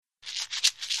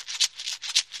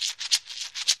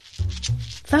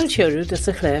Falcheru de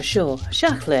Skeeal Show,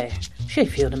 Shiaght Laa. She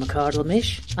Fiona McArdle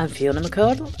Mish. I'm Fiona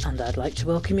McArdle, and I'd like to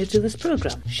welcome you to this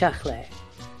programme, Shiaght Laa.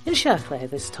 In Shiaght Laa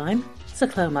this time,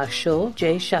 Skeeal Mach Show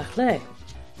J Shiaght Laa.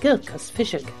 Gaelg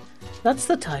Fishig. That's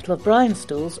the title of Brian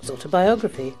Stowell's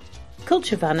autobiography.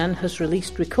 Culture Vannon has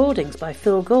released recordings by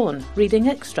Phil Gawne, reading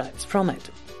extracts from it.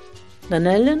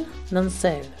 Nanellan,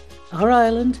 Nunsail. Our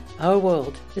Island, Our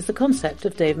World is the concept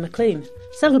of Dave Mclean,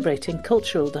 celebrating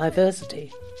cultural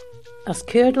diversity. As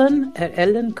Ceardlan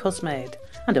Ellen Cosmaid,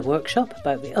 and a workshop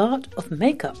about the art of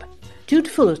makeup. Jude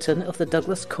Fullerton of the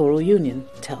Douglas Choral Union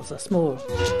tells us more.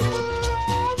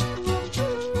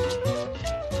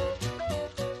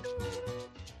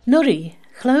 Nuri,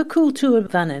 chlau cultúr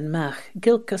vannin mach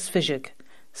gilcas Fishig,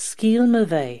 Skeeal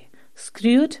Laa,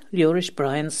 scrúd Leorish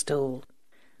Brian Stowell.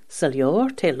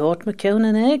 Salior te Lord McCeann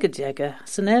an Egadjega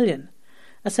Sanelian,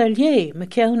 as Lie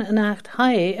McCeann an acht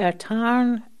hae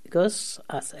tarn gus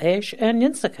as eish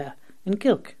Ninsaka in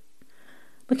Gaelg.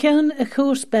 McCeann a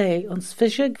churs bei ons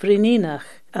Fishig vrininach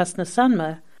as na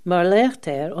sanma mar lecht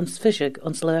ons Fishig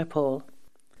ons leirpol.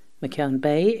 McCeann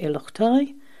bei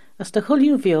lochtai as de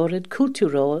chulliu viorid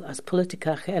cultural as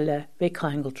politicach elle ve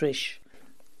kaingeldrish.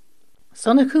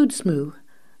 Sonna chud smoo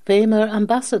ve mer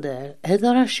ambassador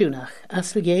edar asúnach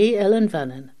as lie ellen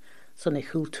vannen, sonne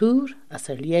cultuur as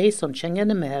lie son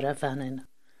Schengen mera vannen.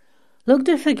 Lug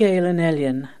de vergeel en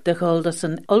Elian, de goldas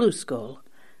an olusgol,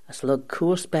 as lug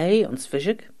koers bij ons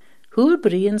Fishig, hoer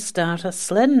brien start as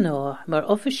slen no, maar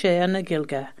officiële na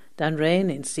gilga, dan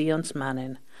rein in si ons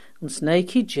mannen, ons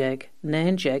neiki jeg,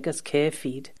 nein jeg as ke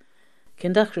feed,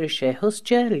 kindach rische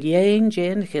husje lien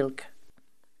jen gilg.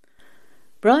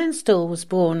 Brian Stowell was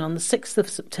born on the 6th of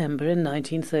September in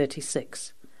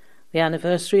 1936. The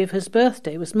anniversary of his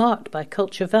birthday was marked by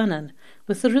Culture Vannon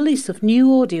with the release of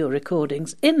new audio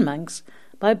recordings in Manx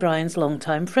by Brian's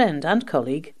longtime friend and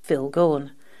colleague Phil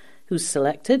Gawne, who's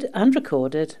selected and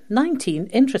recorded 19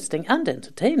 interesting and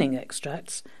entertaining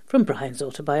extracts from Brian's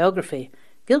autobiography,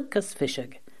 Gilcas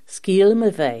Fishig, Skeeal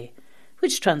Laa,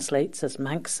 which translates as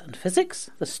Manx and Physics,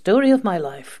 The Story of My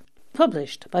Life,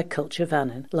 published by Culture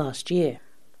Vannon last year.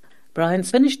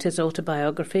 Brian's finished his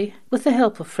autobiography with the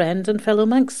help of friend and fellow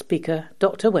Manx speaker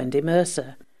Dr. Wendy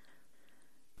Mercer.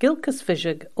 Gilcas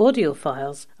Fishig audio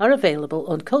files are available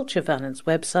on Culture Vannon's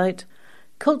website,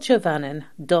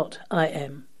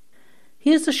 culturevannon.im.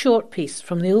 Here's a short piece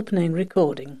from the opening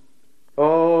recording.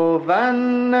 O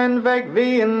Vannon veg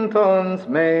vientons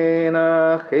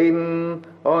menach in,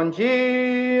 on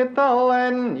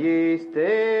jitalen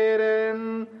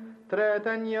jisteren,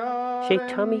 Sé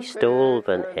Tommy Stowell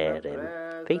van Erin,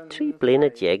 ve 3 blina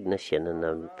jeg na sinnen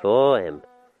an voem.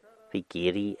 Vi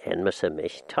giri en mas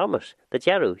amish Thomas, the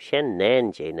jaru shen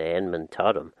nen je na en man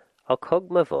todum, o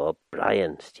cog ma vo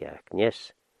Brian stiach,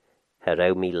 yes.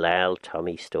 Herau mi lal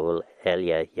Tommy Stowell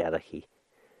elia yarachi.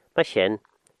 Ma shen,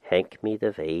 henk mi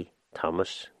the ve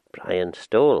Thomas Brian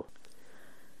Stowell.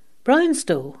 Brian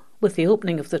Stowell, with the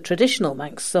opening of the traditional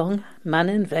Manx song,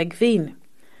 Manin Veg Veen.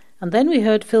 And then we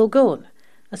heard Phil Gawne,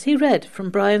 as he read from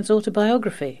Brian's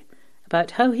autobiography about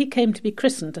how he came to be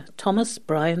christened Thomas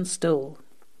Brian Stowell.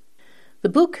 The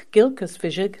book Gilcas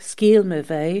Fishig, Skeeal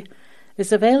Laa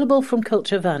is available from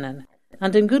Culture Vannon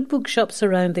and in good bookshops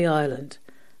around the island,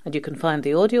 and you can find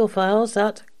the audio files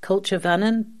at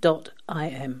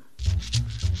culturevannon.im.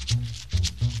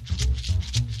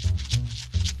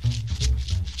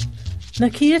 Na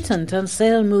Ceartan tan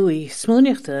sail mwy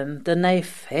smwniachtan de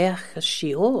neif eich as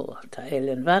Shiaol ta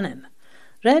Eilean Vannon.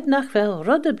 Red nach fel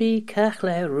rodderby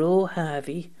cachle ro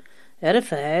havi, a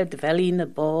fed veli na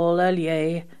ball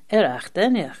alie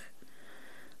achtenich.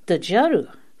 De jaru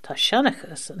ta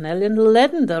shanachas an Eilean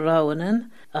ledden de rauenen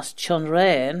as chon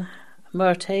rain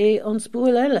myrte ons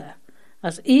buelelle,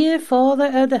 as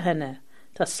father de henne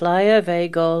ta slaya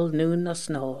vegol noon na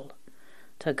snol.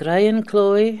 Ta grain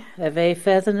cloi ve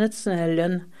feathernets an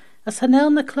Eilean as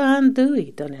hanel na clan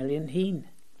dui don Eilean heen.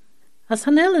 As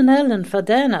hanel an Eilean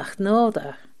fadenach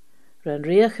nodach, ren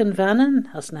riach an Vannon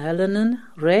as na Eileanen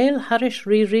rail harish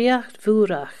riacht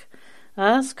vurach,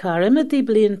 as karimadi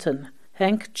blinten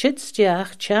henk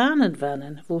chitstiach chan an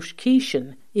Vannon vosh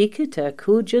kishen ikit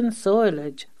kujan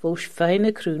soilage vosh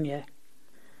feine krunje.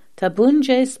 Ta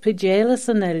bunjes pigelas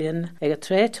an Eilean ag a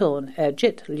treton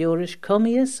jit Leorish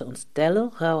comius ons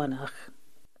dello rawanach.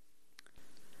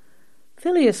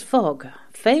 Phileas Fogg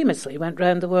famously went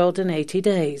round the world in 80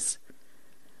 days.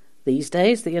 These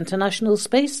days the International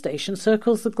Space Station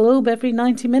circles the globe every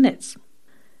 90 minutes.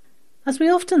 As we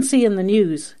often see in the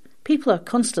news, people are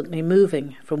constantly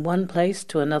moving from one place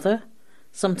to another,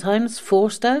 sometimes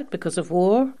forced out because of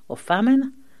war or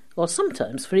famine, or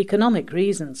sometimes for economic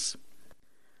reasons.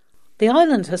 The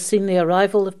island has seen the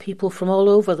arrival of people from all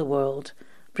over the world,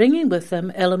 bringing with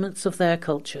them elements of their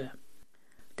culture.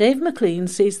 Dave Mclean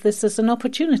sees this as an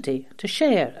opportunity to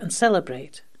share and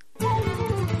celebrate. So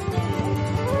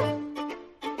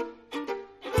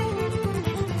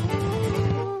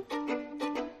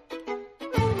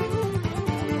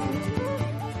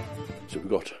we've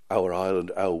got Our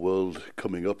Island, Our World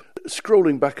coming up.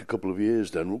 Scrolling back a couple of years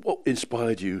then, what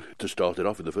inspired you to start it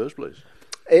off in the first place?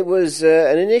 It was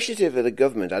an initiative of the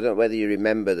government. I don't know whether you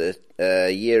remember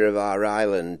the Year of Our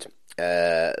Island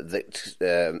that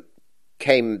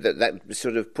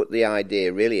sort of put the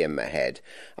idea really in my head.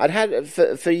 I'd had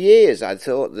for years. I'd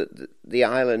thought that the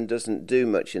island doesn't do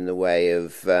much in the way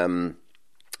of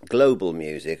global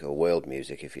music or world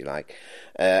music, if you like,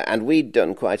 and we'd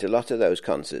done quite a lot of those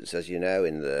concerts, as you know,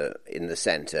 in the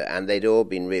centre, and they'd all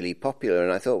been really popular.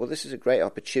 And I thought, well, this is a great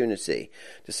opportunity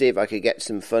to see if I could get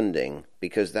some funding,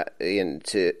 because that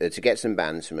to get some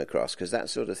bands from across, because that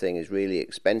sort of thing is really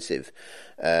expensive.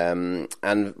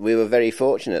 And we were very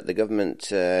fortunate. The government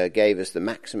gave us the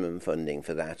maximum funding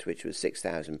for that, which was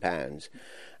 £6,000.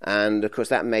 And of course,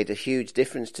 that made a huge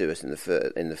difference to us in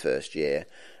the first year.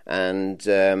 And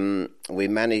we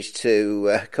managed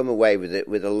to come away with it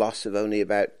with a loss of only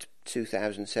about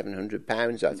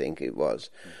 £2,700, I think it was.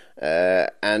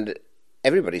 And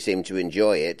everybody seemed to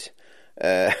enjoy it.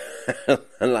 And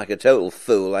like a total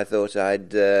fool, I thought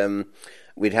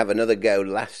we'd have another go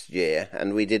last year,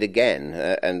 and we did again.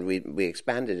 And we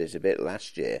expanded it a bit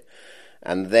last year.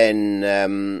 And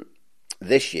then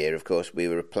this year, of course, we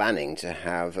were planning to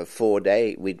have a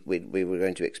 4-day. We were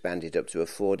going to expand it up to a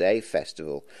 4-day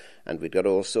festival, and we'd got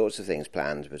all sorts of things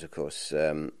planned. But of course,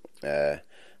 the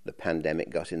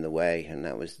pandemic got in the way, and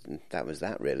that was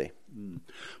that really.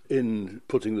 In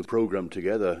putting the programme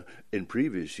together in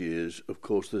previous years, of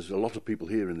course, there's a lot of people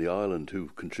here in the island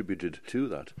who've contributed to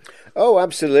that. Oh,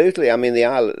 absolutely. I mean, the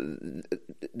island.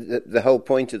 The whole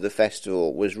point of the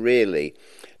festival was really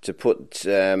to put,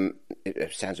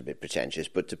 it sounds a bit pretentious,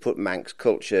 but to put Manx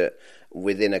culture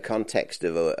within a context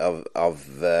of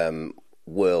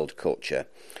world culture.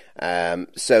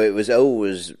 So it was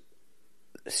always,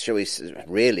 shall we say,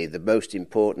 really the most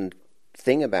important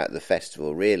thing about the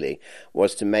festival really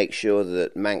was to make sure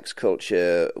that Manx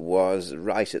culture was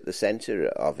right at the centre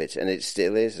of it, and it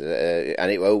still is, and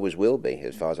it always will be,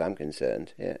 as far as I'm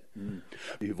concerned. Yeah.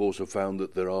 You've also found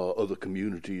that there are other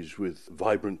communities with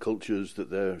vibrant cultures that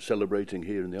they're celebrating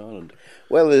here in the island.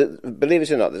 Well, believe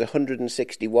it or not, there's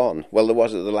 161. Well, there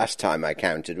was at the last time I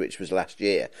counted, which was last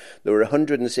year. There were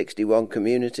 161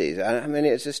 communities. I mean,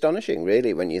 it's astonishing,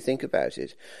 really, when you think about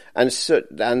it. And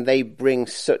they bring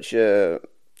such a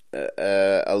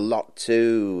lot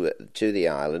to the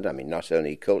island. I mean, not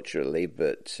only culturally,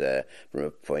 but from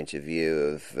a point of view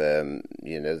of the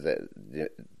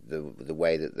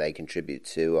way that they contribute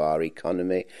to our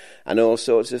economy and all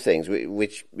sorts of things.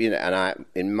 Which and I,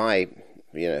 in my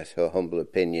so humble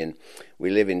opinion,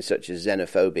 we live in such a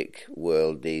xenophobic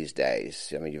world these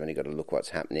days. I mean, you've only got to look what's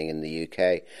happening in the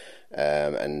UK,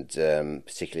 and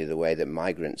particularly the way that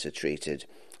migrants are treated.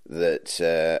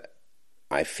 That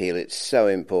I feel it's so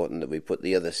important that we put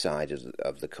the other side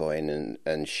of the coin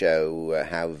and show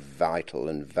how vital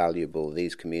and valuable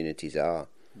these communities are.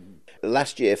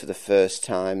 Last year, for the first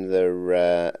time,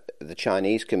 the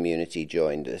Chinese community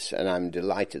joined us, and I'm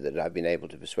delighted that I've been able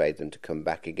to persuade them to come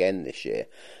back again this year.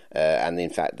 And in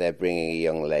fact, they're bringing a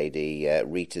young lady,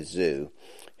 Rita Zhu,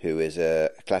 who is a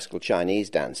classical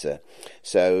Chinese dancer.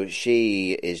 So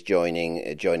she is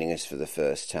joining us for the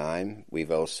first time.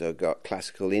 We've also got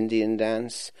classical Indian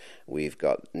dance. We've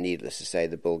got, needless to say,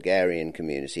 the Bulgarian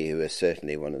community, who are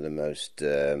certainly one of the most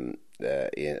the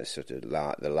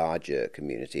larger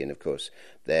community, and of course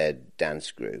their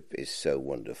dance group is so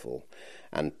wonderful.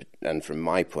 And from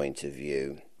my point of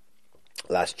view,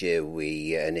 last year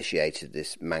we initiated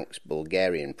this Manx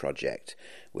Bulgarian project,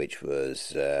 which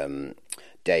was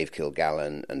Dave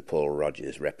Kilgallen and Paul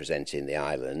Rogers representing the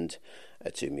island,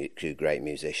 two great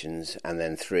musicians, and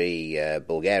then 3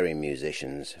 Bulgarian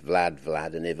musicians,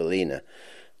 Vlad and Evelina.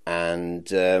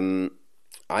 And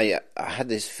I had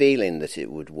this feeling that it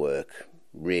would work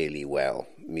really well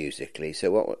musically,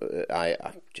 so I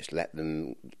just let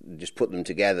them put them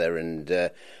together, and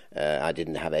I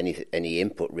didn't have any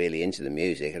input really into the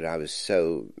music, and I was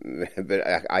but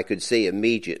I could see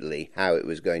immediately how it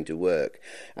was going to work,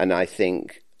 and I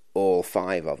think all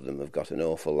 5 of them have got an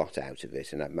awful lot out of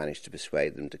it, and I've managed to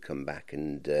persuade them to come back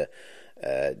and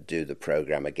do the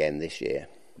programme again this year.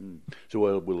 So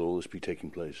where will all this be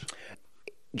taking place?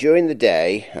 During the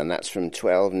day, and that's from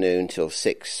 12 noon till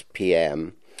 6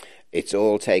 p.m, it's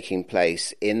all taking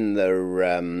place in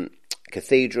the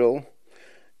cathedral,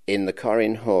 in the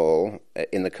Corrin Hall.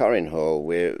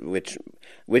 We're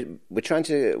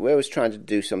always trying to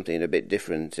do something a bit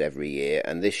different every year,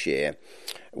 and this year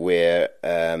we're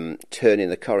turning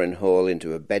the Corrin Hall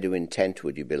into a Bedouin tent,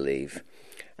 would you believe?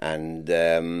 And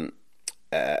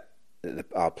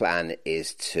our plan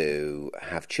is to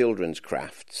have children's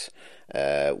crafts,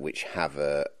 which have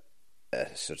a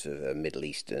sort of a Middle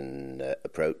Eastern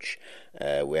approach.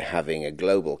 We're having a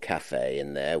global cafe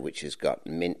in there, which has got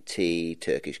mint tea,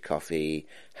 Turkish coffee,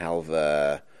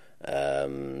 halva,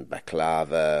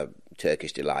 baklava,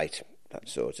 Turkish delight, that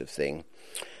sort of thing.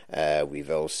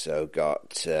 We've also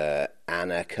got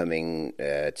Anna coming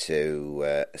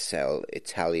to sell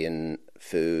Italian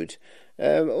food,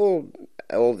 all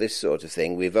this sort of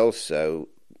thing. We've also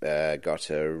got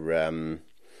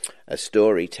a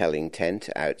storytelling tent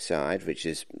outside, which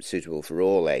is suitable for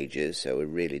all ages. So we're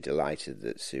really delighted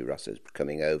that Sue Rosser's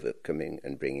coming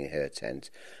and bringing her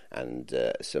tent and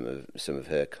some of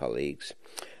her colleagues.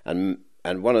 And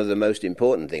one of the most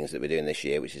important things that we're doing this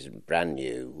year, which is a brand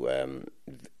new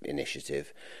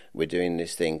initiative, we're doing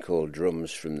this thing called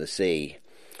Drums from the Sea,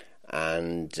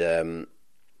 and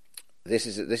this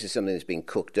is something that's been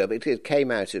cooked up. It came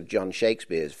out of John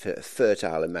Shakespeare's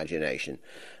fertile imagination,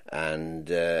 and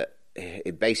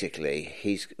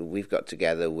we've got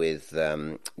together with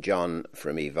John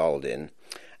from Evolved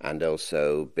and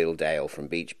also Bill Dale from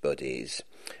Beach Buddies,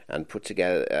 and put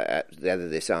together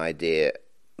this idea.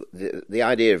 The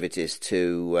idea of it is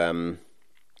to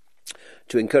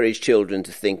encourage children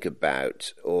to think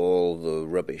about all the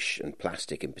rubbish and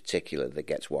plastic in particular that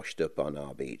gets washed up on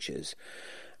our beaches,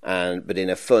 but in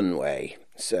a fun way.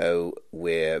 So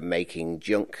we're making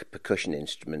junk percussion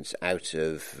instruments out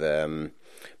of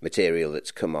material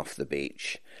that's come off the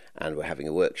beach, and we're having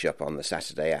a workshop on the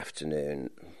Saturday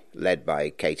afternoon led by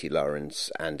Katie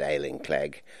Lawrence and Aileen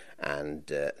Clegg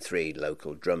and 3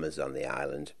 local drummers on the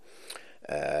island,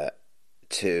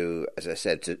 to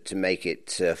make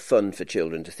it fun for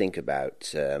children to think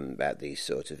about these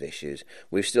sort of issues.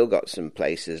 We've still got some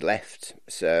places left,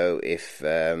 so if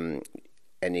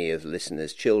any of the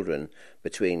listeners' children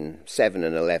between 7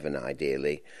 and 11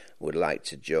 ideally would like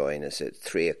to join us at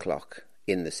 3 o'clock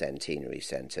in the Centenary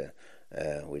Centre,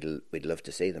 we'd love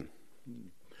to see them.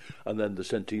 And then the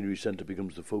Centenary Centre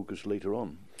becomes the focus later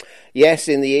on. Yes,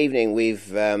 in the evening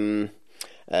we've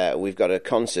got a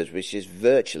concert which is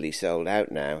virtually sold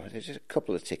out now. There's just a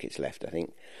couple of tickets left, I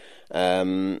think.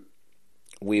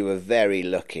 We were very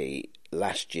lucky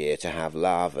last year to have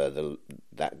Lava,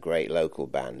 that great local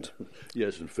band.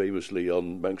 Yes, and famously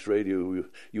on Manx Radio,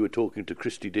 you were talking to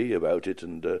Christy D about it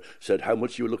and said how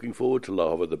much you were looking forward to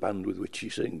Lava, the band with which she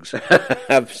sings.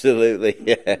 Absolutely,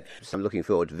 yeah. So I'm looking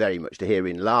forward very much to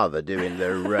hearing Lava doing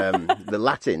the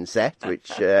Latin set,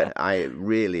 which I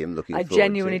really am looking forward to. I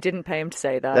genuinely didn't pay him to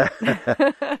say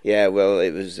that. Yeah, well,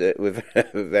 it was we're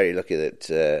very lucky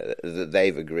that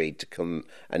they've agreed to come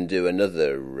and do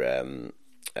another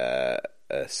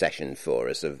a session for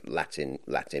us of Latin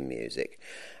music,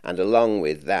 and along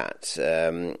with that,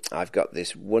 I've got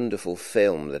this wonderful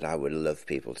film that I would love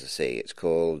people to see. It's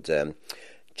called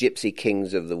Gypsy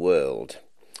Kings of the World,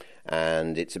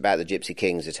 and it's about the Gypsy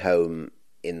Kings at home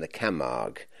in the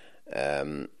Camargue.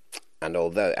 And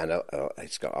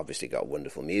it's obviously got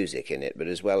wonderful music in it, but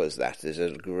as well as that, there's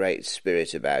a great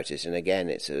spirit about it. And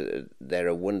again, they're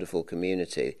a wonderful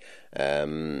community.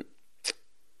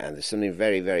 And there's something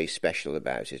very, very special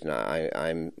about it, and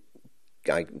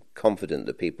I'm confident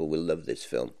that people will love this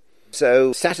film.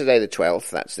 So Saturday the 12th,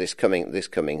 that's this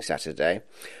coming Saturday,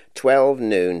 12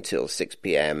 noon till 6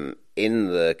 p.m. in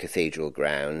the cathedral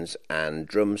grounds, and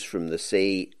Drums from the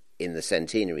Sea in the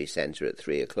Centenary Centre at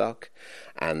 3 o'clock,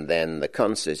 and then the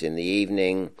concert in the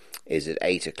evening is at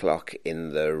 8 o'clock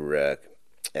in the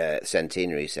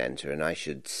Centenary Centre. And I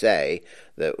should say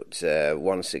that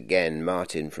once again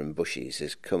Martin from Bushies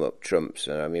has come up trumps,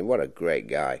 and I mean, what a great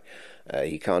guy.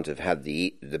 He can't have had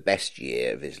the best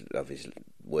year of his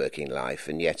working life,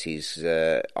 and yet he's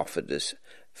offered us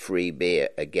free beer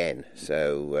again.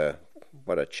 So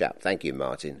what a chap. Thank you,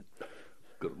 Martin.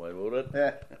 Good mind, Warren.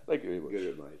 Yeah. Thank you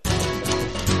very much.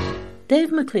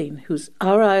 Dave Mclean, whose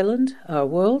Our Island, Our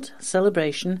World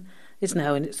celebration is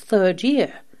now in its 3rd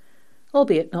year,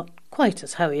 albeit not quite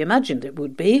as how he imagined it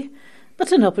would be,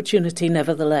 but an opportunity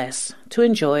nevertheless to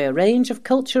enjoy a range of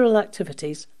cultural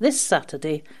activities this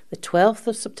Saturday, the 12th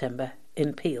of September,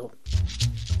 in Peel.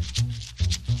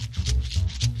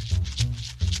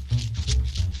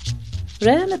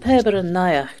 Rha'n y peber yn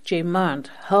naiach je marnt,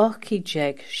 hawch I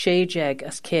jeg, she jeg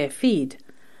as care feed,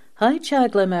 hai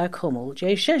chagle mer cwmwl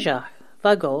je shejach,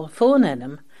 vagol ffôn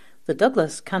ennym, the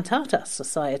Douglas Cantata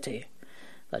Society,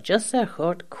 The just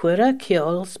chort quira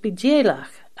Skeeal spidielach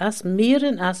as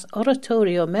miren as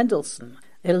oratorio Mendelssohn,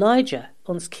 Elijah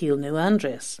ons Skeeal nu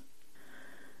Andres.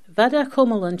 Vada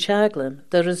kommel en chaglim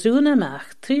de rezuna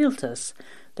mach trieltus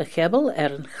de gebel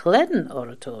een chleden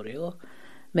oratorio,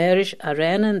 merish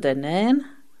arenen de nain,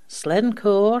 sleden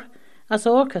koor, as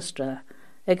orchestra,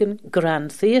 ag een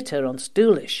grand theatre ons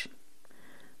doelish.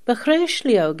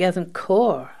 Begreslio gethen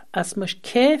koor, as mush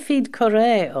kefid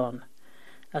koré on,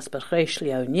 as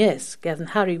begreslio nies gethen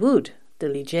Harry Wood de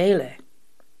ligele.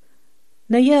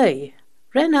 Na jij,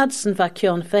 ren adsen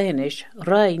vacion feinish,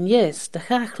 rai nies de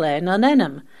chachlein an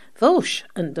enem, vosh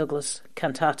een Douglas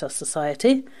Cantata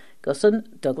Society, gus een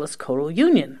Douglas Choral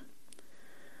Union.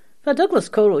 Va Douglas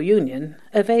Choral Union,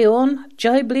 a ve on,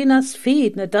 jai blinas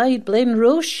feed na daid blin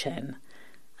rooshen,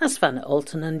 as van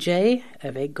Alton en Jay,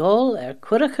 a ve gol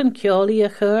quirach en cioli a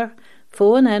chur,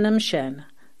 fo en enem shen,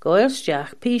 goel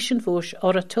stiach pish en vosh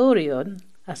oratorion,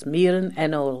 as miren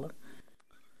en ol.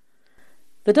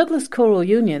 The Douglas Choral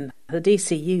Union, the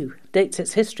DCU, dates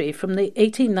its history from the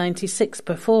 1896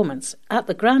 performance at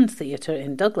the Grand Theatre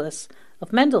in Douglas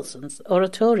of Mendelssohn's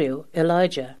oratorio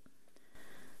Elijah.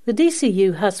 The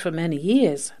DCU has for many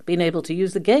years been able to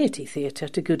use the Gaiety Theatre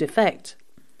to good effect.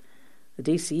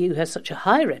 The DCU has such a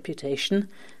high reputation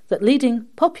that leading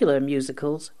popular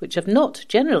musicals, which have not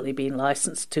generally been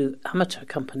licensed to amateur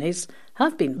companies,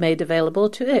 have been made available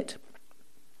to it.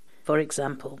 For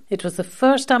example, it was the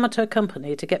first amateur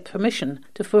company to get permission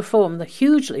to perform the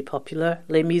hugely popular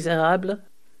Les Miserables.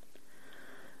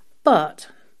 But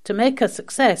to make a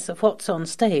success of what's on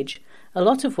stage, a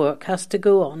lot of work has to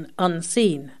go on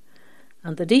unseen,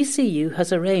 and the DCU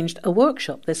has arranged a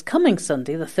workshop this coming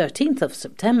Sunday, the 13th of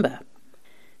September.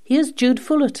 Here's Jude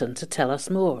Fullerton to tell us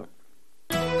more.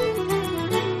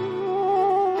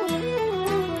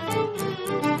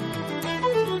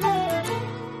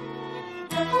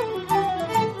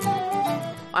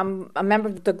 I'm a member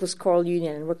of the Douglas Choral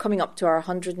Union, and we're coming up to our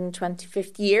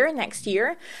 125th year next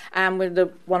year.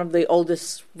 We're one of the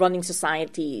oldest running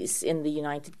societies in the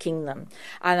United Kingdom.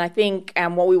 And I think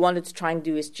what we wanted to try and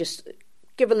do is just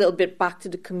give a little bit back to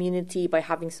the community by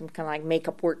having some kind of like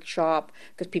makeup workshop,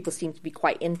 because people seem to be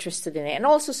quite interested in it, and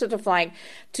also sort of like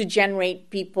to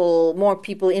generate more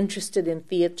people interested in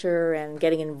theatre and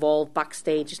getting involved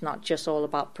backstage. It's not just all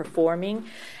about performing.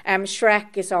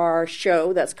 Shrek is our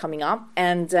show that's coming up,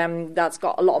 and that's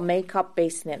got a lot of makeup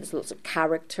based in it. There's lots of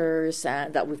characters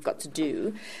that we've got to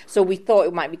do, so we thought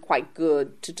it might be quite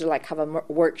good to like have a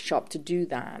workshop to do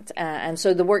that. And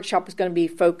so the workshop is going to be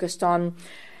focused on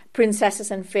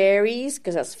princesses and fairies,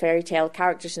 because that's fairy tale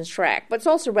characters in Shrek, but it's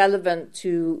also relevant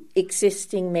to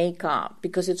existing makeup,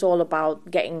 because it's all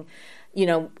about getting, you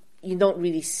don't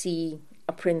really see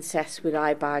a princess with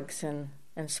eye bags and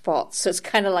spots, so it's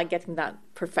kind of like getting that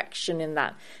perfection in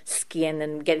that skin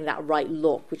and getting that right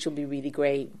look, which will be really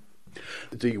great.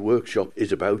 The workshop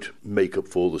is about makeup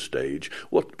for the stage.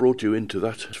 What brought you into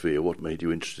that sphere? What made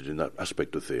you interested in that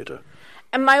aspect of theatre?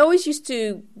 I always used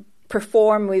to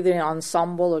perform with an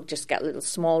ensemble or just get little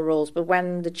small roles, but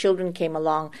when the children came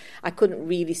along, I couldn't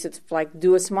really sort of like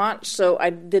do as much, so I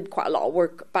did quite a lot of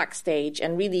work backstage,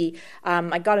 and really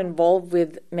I got involved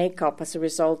with makeup as a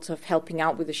result of helping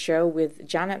out with the show with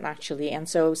Janet, actually. And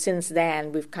so since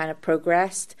then we've kind of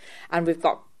progressed, and we've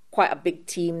got quite a big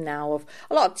team now of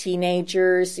a lot of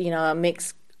teenagers, a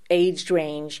mixed age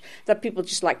range, that people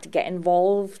just like to get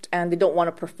involved, and they don't want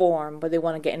to perform, but they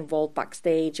want to get involved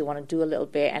backstage. They want to do a little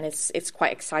bit, and it's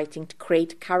quite exciting to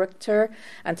create a character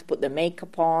and to put the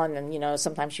makeup on, and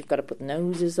sometimes you've got to put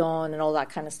noses on and all that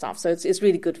kind of stuff. So it's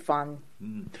really good fun.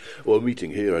 Well, a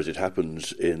meeting here, as it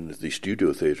happens, in the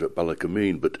Studio Theatre at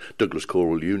Ballacameen, but Douglas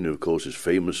Choral Union, of course, is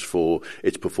famous for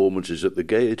its performances at the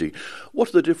Gaiety. What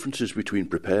are the differences between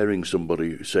preparing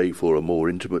somebody, say, for a more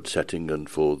intimate setting and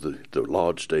for the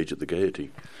large stage at the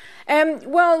Gaiety?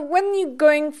 Well, when you're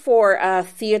going for a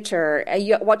theatre,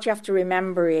 what you have to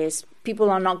remember is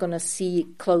people are not going to see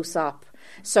close up.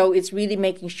 So it's really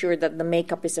making sure that the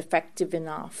makeup is effective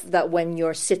enough that when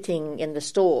you're sitting in the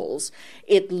stalls,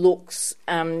 it looks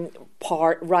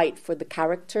right for the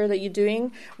character that you're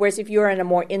doing. Whereas if you're in a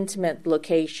more intimate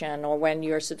location, or when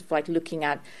you're sort of like looking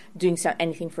at doing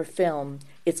anything for film,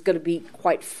 it's going to be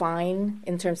quite fine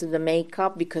in terms of the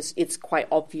makeup, because it's quite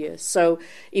obvious. So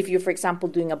if you're, for example,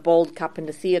 doing a bald cap in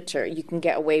the theatre, you can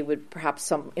get away with perhaps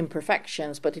some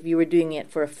imperfections. But if you were doing it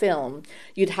for a film,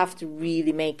 you'd have to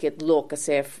really make it look as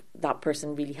if that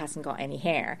person really hasn't got any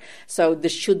hair. So there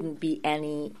shouldn't be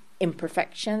any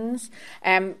imperfections.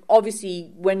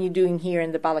 Obviously, when you're doing here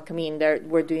in the Ballacameen,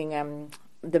 we're doing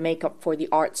the makeup for the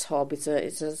Arts Hub. It's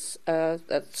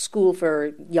a school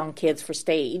for young kids for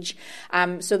stage.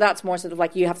 So that's more sort of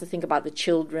like you have to think about the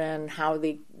children, how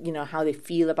they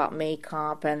feel about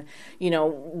makeup, and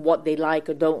what they like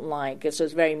or don't like. So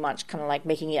it's very much kind of like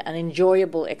making it an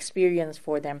enjoyable experience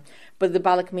for them. But the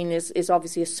Ballacomene is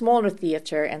obviously a smaller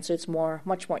theatre, and so it's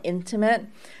much more intimate.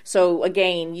 So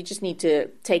again, you just need to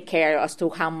take care as to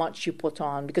how much you put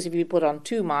on, because if you put on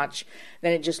too much,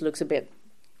 then it just looks a bit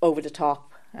over the top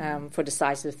for the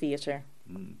size of the theatre.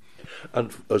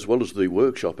 And as well as the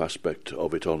workshop aspect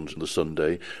of it on the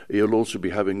Sunday, you'll also be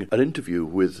having an interview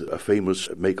with a famous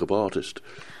makeup artist.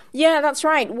 Yeah, that's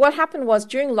right. What happened was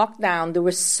during lockdown, there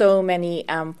were so many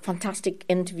fantastic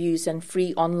interviews and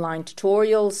free online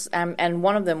tutorials. And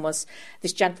one of them was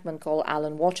this gentleman called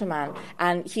Alan Waterman.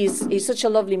 And he's such a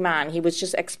lovely man. He was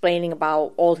just explaining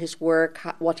about all his work,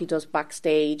 what he does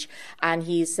backstage. And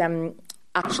he's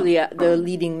actually the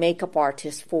leading makeup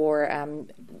artist for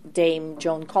Dame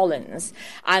Joan Collins.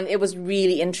 And it was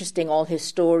really interesting, all his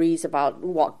stories about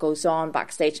what goes on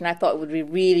backstage. And I thought it would be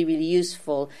really, really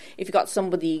useful if you got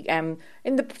somebody in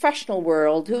the professional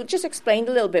world who just explained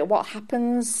a little bit what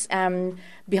happens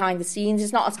behind the scenes.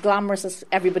 It's not as glamorous as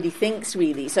everybody thinks,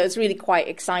 really. So it's really quite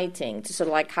exciting to sort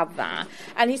of like have that.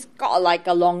 And he's got like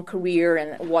a long career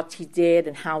and what he did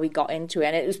and how he got into it.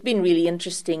 And it's been really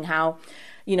interesting how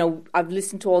I've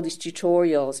listened to all these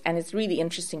tutorials, and it's really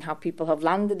interesting how people have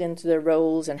landed into their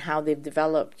roles and how they've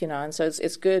developed, and so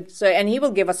it's good. So, and he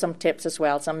will give us some tips as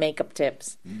well, some makeup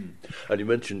tips. And you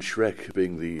mentioned Shrek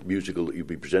being the musical that you'll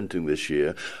be presenting this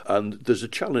year, and there's a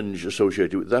challenge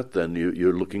associated with that then.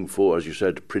 You're looking for, as you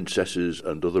said, princesses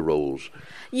and other roles.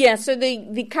 Yeah, so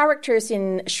the characters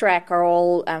in Shrek are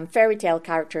all fairy tale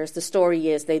characters. The story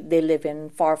is they live in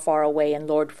far, far away, and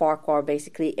Lord Farquhar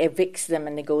basically evicts them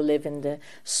and they go live in the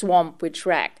swamp with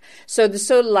Shrek. So there's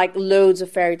sort of like loads of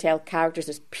fairy tale characters.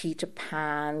 There's Peter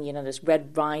Pan, there's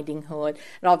Red Riding Hood,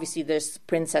 and obviously there's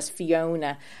Princess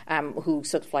Fiona, who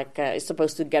sort of like is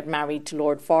supposed to get married to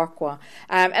Lord Farquhar,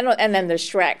 and then there's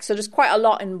Shrek. So there's quite a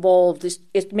lot involved.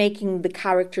 It's making the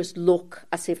characters look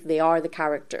as if they are the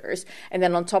characters, and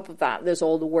then on top of that, there's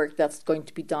all the work that's going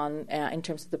to be done in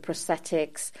terms of the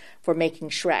prosthetics for making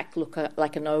Shrek look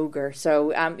like an ogre.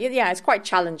 So it's quite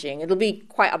challenging. It'll be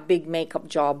quite a big makeup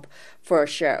job for a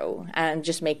show, and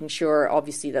just making sure,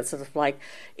 obviously, that sort of like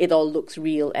it all looks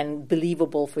real and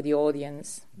believable for the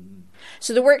audience.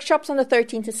 So the workshop's on the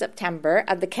 13th of September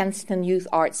at the Kensington Youth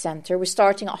Arts Centre. We're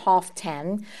starting at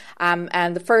 10:30,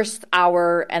 and the first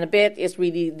hour and a bit is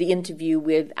really the interview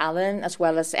with Alan, as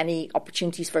well as any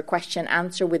opportunities for question and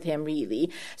answer with him,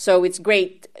 really. So it's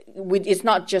great. It's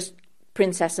not just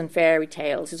princess and fairy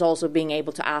tales. It's also being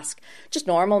able to ask just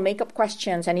normal makeup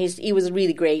questions, and he was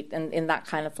really great in that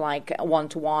kind of like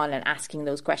one-to-one and asking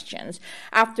those questions.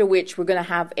 After which we're going to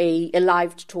have a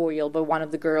live tutorial by one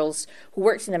of the girls who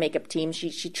works in the makeup team.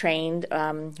 She trained,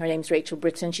 her name's Rachel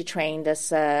Britton. She trained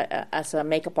as a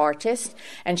makeup artist,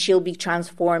 and she'll be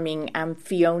transforming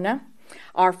Fiona,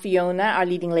 our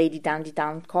leading lady, Dandy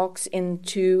Dancox,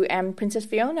 into Princess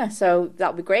Fiona. So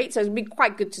that'll be great. So it'll be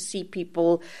quite good to see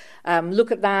people look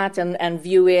at that and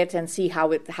view it and see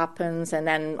how it happens, and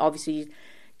then obviously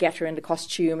get her in the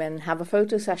costume and have a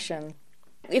photo session.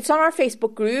 It's on our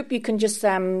Facebook group. You can just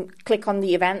click on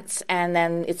the events, and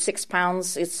then it's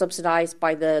 £6. It's subsidised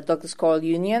by the Douglas Choral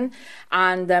Union,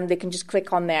 and they can just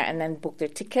click on there and then book their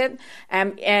ticket.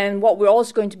 And what we're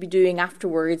also going to be doing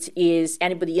afterwards is,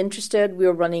 anybody interested,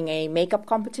 we're running a makeup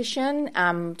competition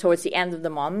towards the end of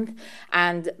the month,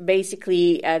 and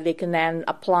basically they can then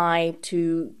apply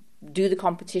to do the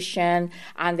competition,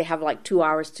 and they have like 2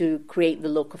 hours to create the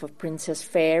look of a princess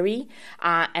fairy,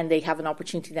 and they have an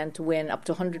opportunity then to win up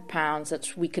to £100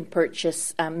 that we can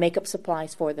purchase makeup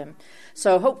supplies for them.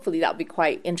 So hopefully that'll be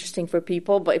quite interesting for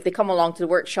people. But if they come along to the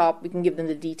workshop, we can give them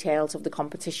the details of the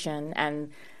competition,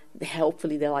 and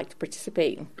hopefully they'll like to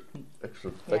participate.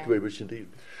 Excellent. Thank you very much indeed.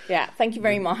 Yeah, thank you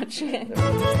very much.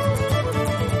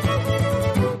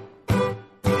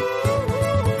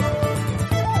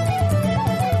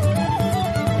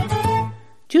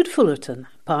 Jude Fullerton,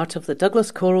 part of the Douglas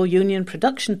Choral Union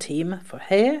production team for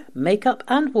hair, makeup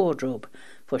and wardrobe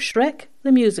for Shrek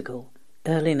the Musical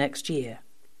early next year.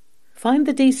 Find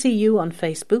the DCU on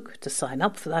Facebook to sign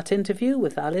up for that interview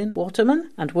with Alan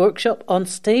Waterman and workshop on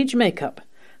stage makeup,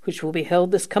 which will be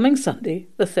held this coming Sunday,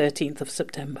 the 13th of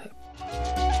September.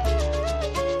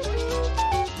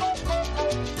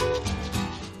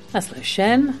 As le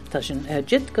shen, tashin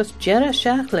erjit gus jera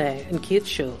Shiaght Laa in Shiaght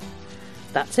Show.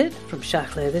 That's it from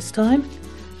Shiaght Laa this time,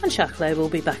 and Shiaght Laa will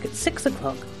be back at 6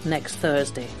 o'clock next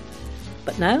Thursday.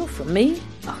 But now, from me,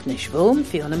 Achnish Vom,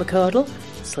 Fiona McArdle,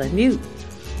 Slen you.